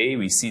today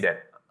we see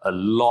that a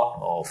lot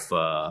of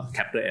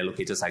capital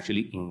allocators are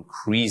actually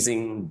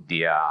increasing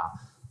their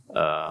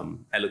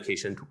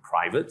allocation to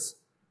privates.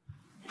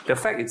 The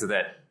fact is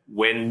that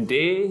when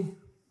they,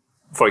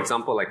 for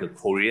example, like a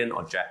Korean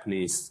or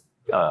Japanese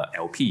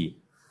LP,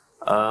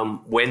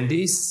 when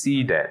they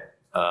see that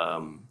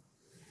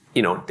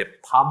the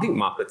public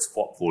markets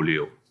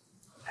portfolio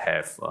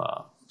have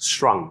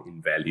shrunk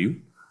in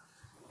value,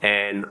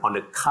 and on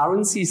the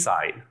currency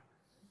side,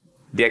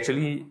 they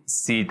actually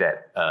see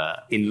that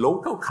in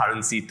local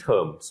currency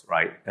terms,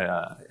 right,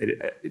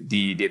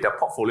 the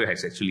portfolio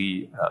has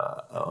actually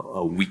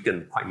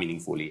weakened quite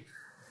meaningfully.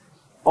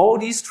 all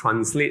these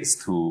translates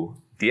to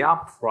their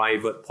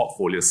private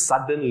portfolio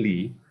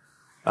suddenly,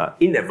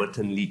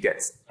 inadvertently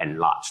gets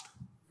enlarged,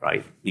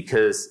 right?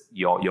 Because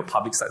your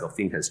public side of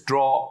things has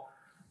dropped,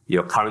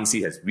 your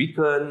currency has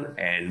weakened,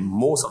 and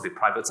most of the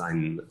privates are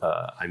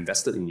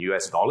invested in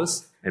US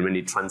dollars. And when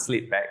they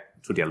translate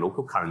back to their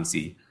local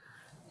currency,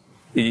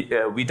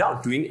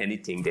 without doing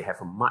anything, they have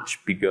a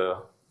much bigger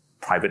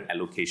private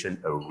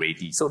allocation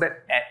already. So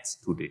that adds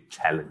to the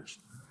challenge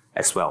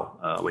as well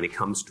when it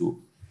comes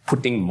to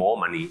putting more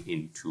money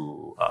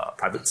into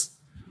privates.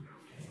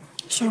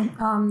 Sure.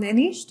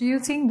 Nainesh, do you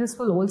think this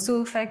will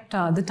also affect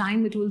the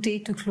time it will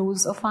take to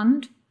close a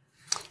fund?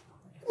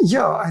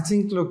 Yeah, I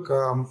think, look,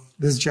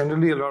 there's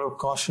generally a lot of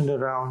caution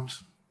around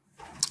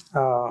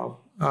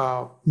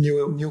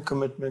new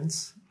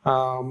commitments.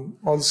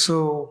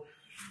 Also,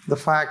 the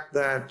fact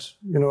that,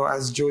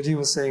 as Joji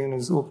was saying in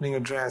his opening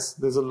address,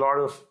 there's a lot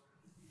of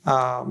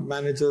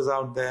managers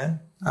out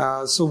there.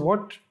 So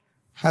what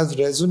has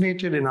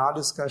resonated in our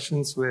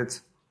discussions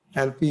with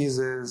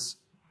LPs is,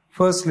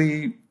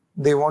 firstly,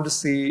 they want to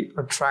see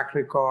a track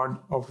record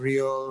of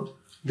real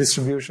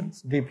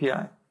distributions,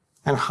 DPI.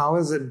 And how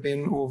has it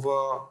been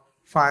over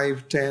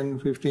 5, 10,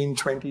 15,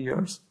 20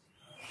 years?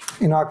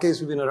 In our case,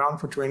 we've been around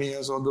for 20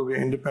 years, although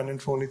we're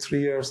independent for only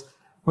 3 years.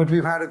 But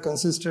we've had a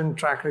consistent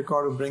track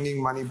record of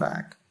bringing money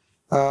back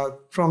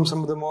from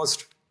some of the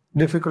most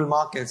difficult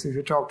markets. If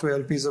you talk to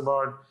LPs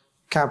about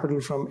capital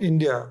from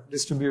India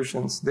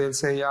distributions, they'll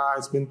say, yeah,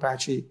 it's been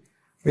patchy.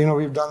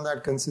 We've done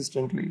that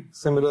consistently.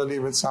 Similarly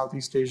with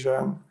Southeast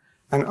Asia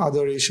and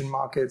other Asian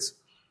markets.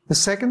 The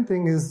second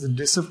thing is the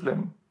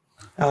discipline.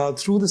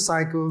 Through the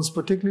cycles,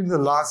 particularly the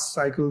last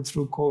cycle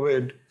through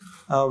COVID,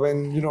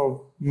 when,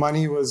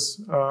 money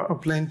was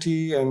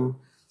aplenty and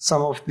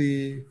some of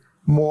the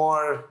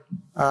more,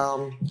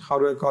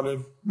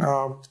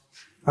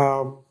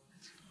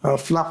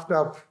 fluffed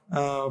up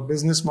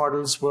business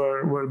models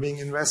were being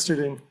invested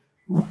in.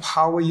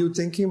 How were you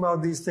thinking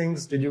about these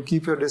things? Did you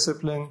keep your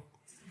discipline?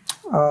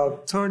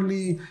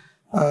 Thirdly,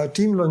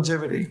 team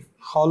longevity.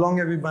 How long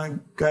have you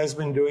guys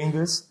been doing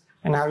this?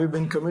 And have you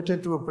been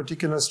committed to a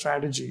particular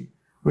strategy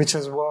which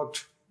has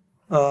worked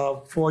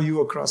for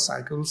you across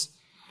cycles?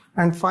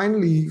 And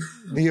finally,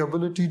 the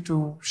ability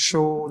to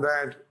show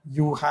that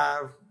you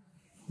have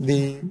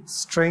the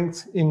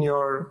strength in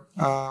your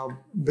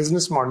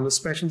business model, a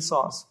special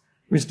sauce,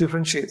 which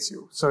differentiates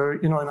you. So,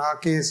 in our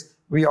case,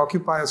 we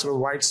occupy a sort of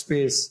white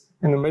space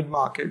in the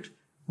mid-market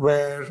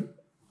where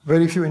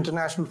very few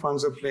international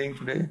funds are playing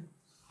today.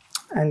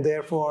 And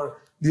therefore,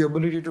 the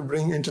ability to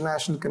bring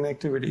international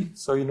connectivity.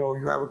 So, you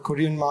have a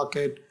Korean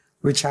market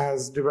which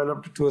has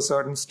developed to a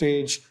certain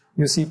stage.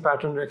 You see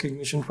pattern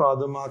recognition for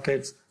other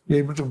markets. You're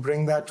able to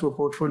bring that to a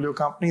portfolio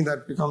company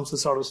that becomes a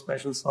sort of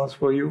special sauce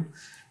for you.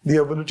 The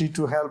ability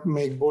to help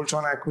make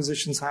bolt-on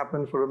acquisitions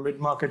happen for a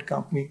mid-market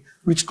company,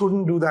 which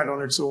couldn't do that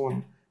on its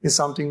own, is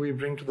something we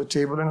bring to the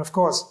table. And of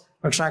course,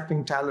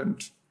 attracting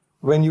talent.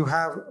 When you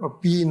have a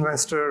PE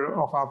investor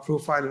of our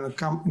profile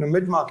in a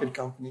mid-market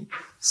company,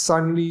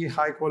 suddenly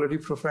high-quality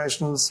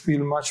professionals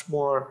feel much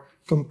more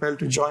compelled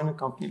to join a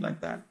company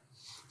like that.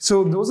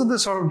 So those are the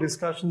sort of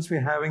discussions we're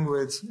having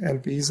with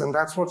LPs, and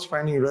that's what's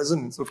finding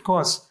resonance. Of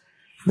course,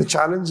 the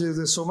challenge is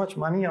there's so much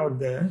money out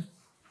there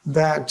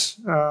that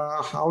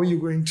how are you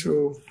going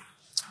to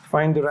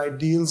find the right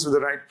deals with the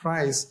right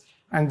price?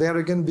 And there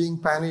again, being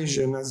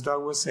pan-Asian, as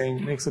Doug was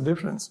saying, makes a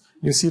difference.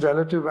 You see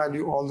relative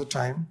value all the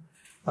time.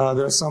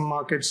 There are some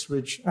markets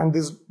and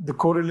the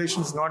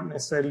correlation is not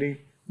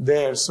necessarily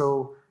there.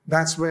 So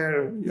that's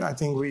where I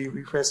think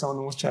we face some of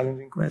the most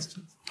challenging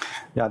questions.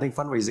 Yeah, I think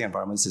fundraising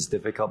environments is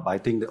difficult, but I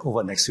think that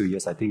over the next few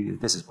years, I think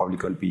this is probably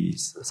going to be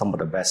some of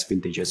the best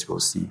vintages we'll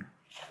see.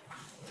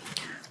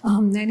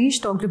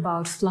 Nainesh talked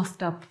about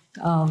fluffed up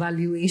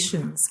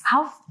valuations.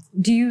 How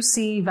do you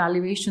see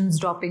valuations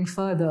dropping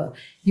further?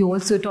 You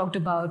also talked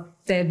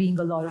about there being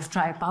a lot of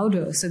dry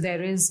powder. So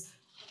there is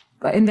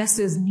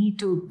investors need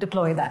to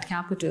deploy that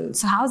capital.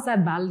 So how's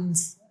that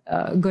balance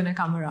going to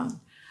come around?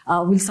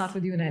 We'll start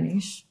with you,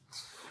 Nainesh.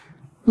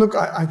 Look,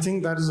 I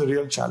think that is a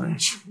real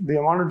challenge. The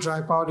amount of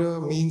dry powder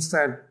means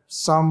that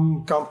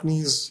some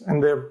companies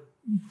and their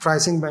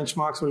pricing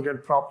benchmarks will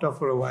get propped up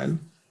for a while.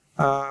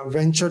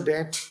 Venture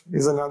debt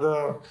is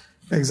another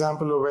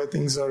example of where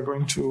things are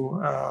going to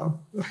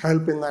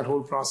help in that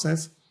whole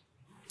process.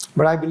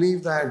 But I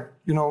believe that,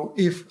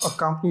 if a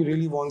company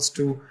really wants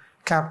to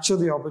capture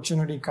the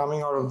opportunity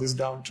coming out of this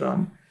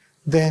downturn,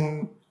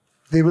 then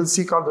they will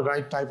seek out the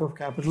right type of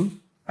capital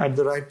at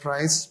the right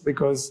price,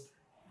 because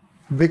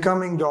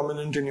becoming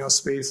dominant in your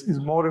space is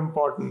more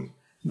important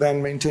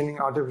than maintaining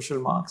artificial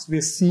marks.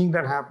 We're seeing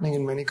that happening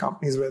in many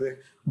companies where they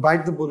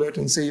bite the bullet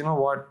and say, you know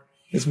what,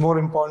 it's more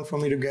important for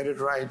me to get it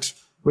right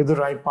with the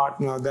right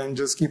partner than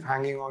just keep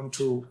hanging on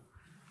to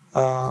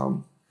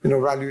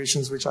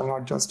valuations which are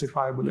not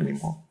justifiable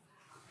anymore.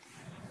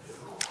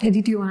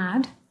 Eddie, do you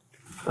want to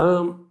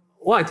add?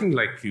 Well, I think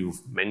like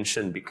you've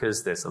mentioned,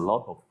 because there's a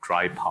lot of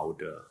dry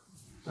powder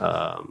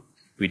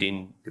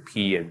within the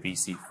PE and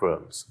VC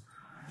firms.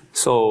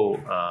 So,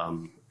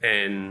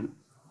 and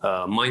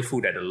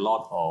mindful that a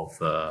lot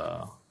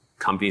of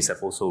companies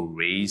have also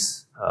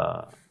raised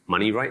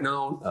money right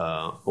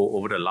now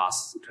over the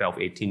last 12,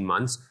 18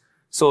 months.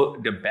 So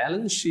the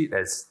balance sheet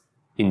as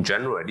in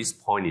general at this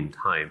point in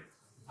time,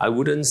 I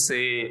wouldn't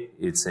say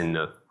it's in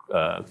a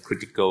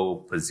critical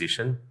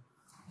position.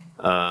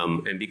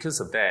 And because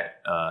of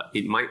that,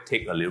 it might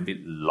take a little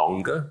bit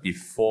longer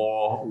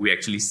before we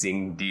actually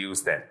seeing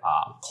deals that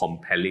are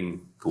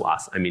compelling to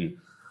us. I mean,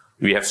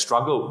 we have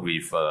struggled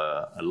with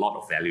a lot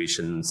of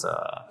valuations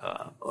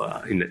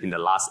in the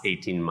last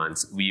 18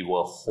 months. We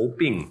were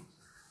hoping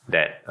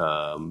that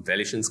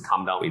valuations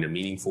come down in a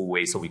meaningful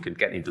way so we could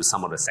get into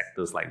some of the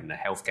sectors like in the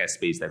healthcare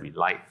space that we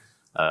like.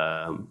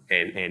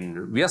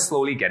 And we are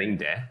slowly getting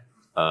there.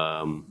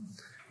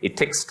 It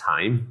takes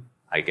time,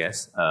 I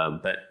guess,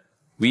 but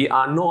we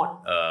are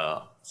not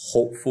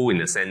hopeful in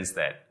the sense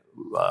that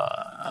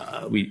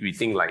we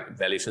think like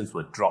valuations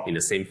will drop in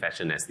the same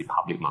fashion as the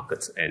public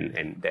markets,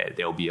 and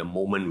there will be a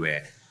moment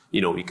where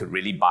we could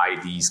really buy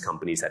these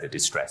companies at a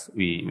distress.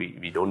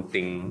 We don't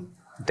think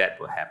that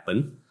will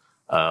happen.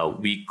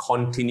 We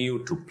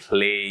continue to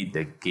play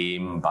the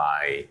game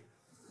by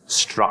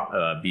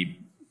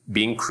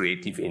being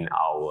creative in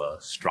our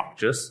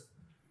structures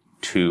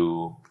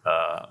to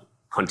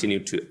continue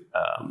to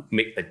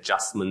make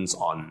adjustments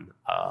on.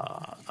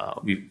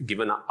 We've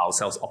given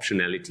ourselves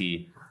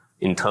optionality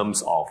in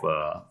terms of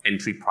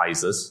entry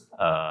prices,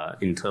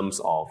 in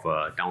terms of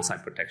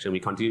downside protection. We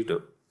continue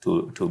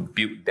to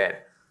build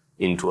that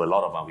into a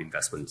lot of our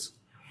investments,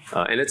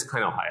 and that's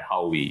kind of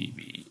how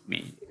we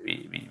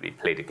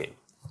play the game.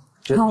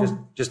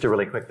 Just to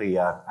really quickly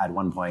add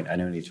one point, I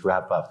know we need to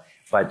wrap up,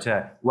 but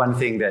one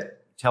thing that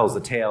tells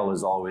the tale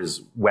is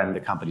always when the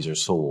companies are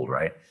sold,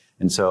 right?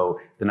 And so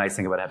the nice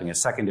thing about having a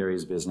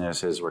secondaries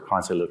business is we're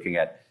constantly looking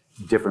at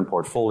different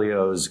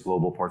portfolios,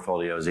 global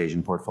portfolios,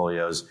 Asian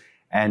portfolios.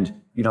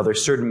 And,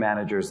 there's certain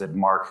managers that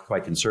mark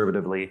quite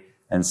conservatively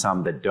and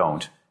some that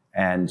don't.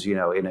 And, in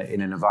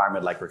an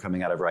environment like we're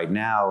coming out of right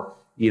now,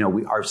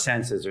 our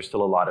sense is there's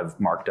still a lot of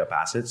marked up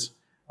assets,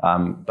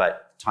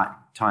 but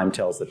time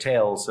tells the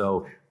tale.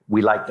 So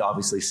we like to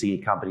obviously see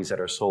companies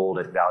that are sold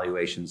at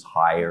valuations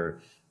higher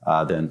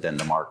than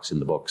the marks in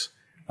the books.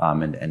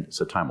 And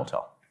so time will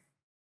tell.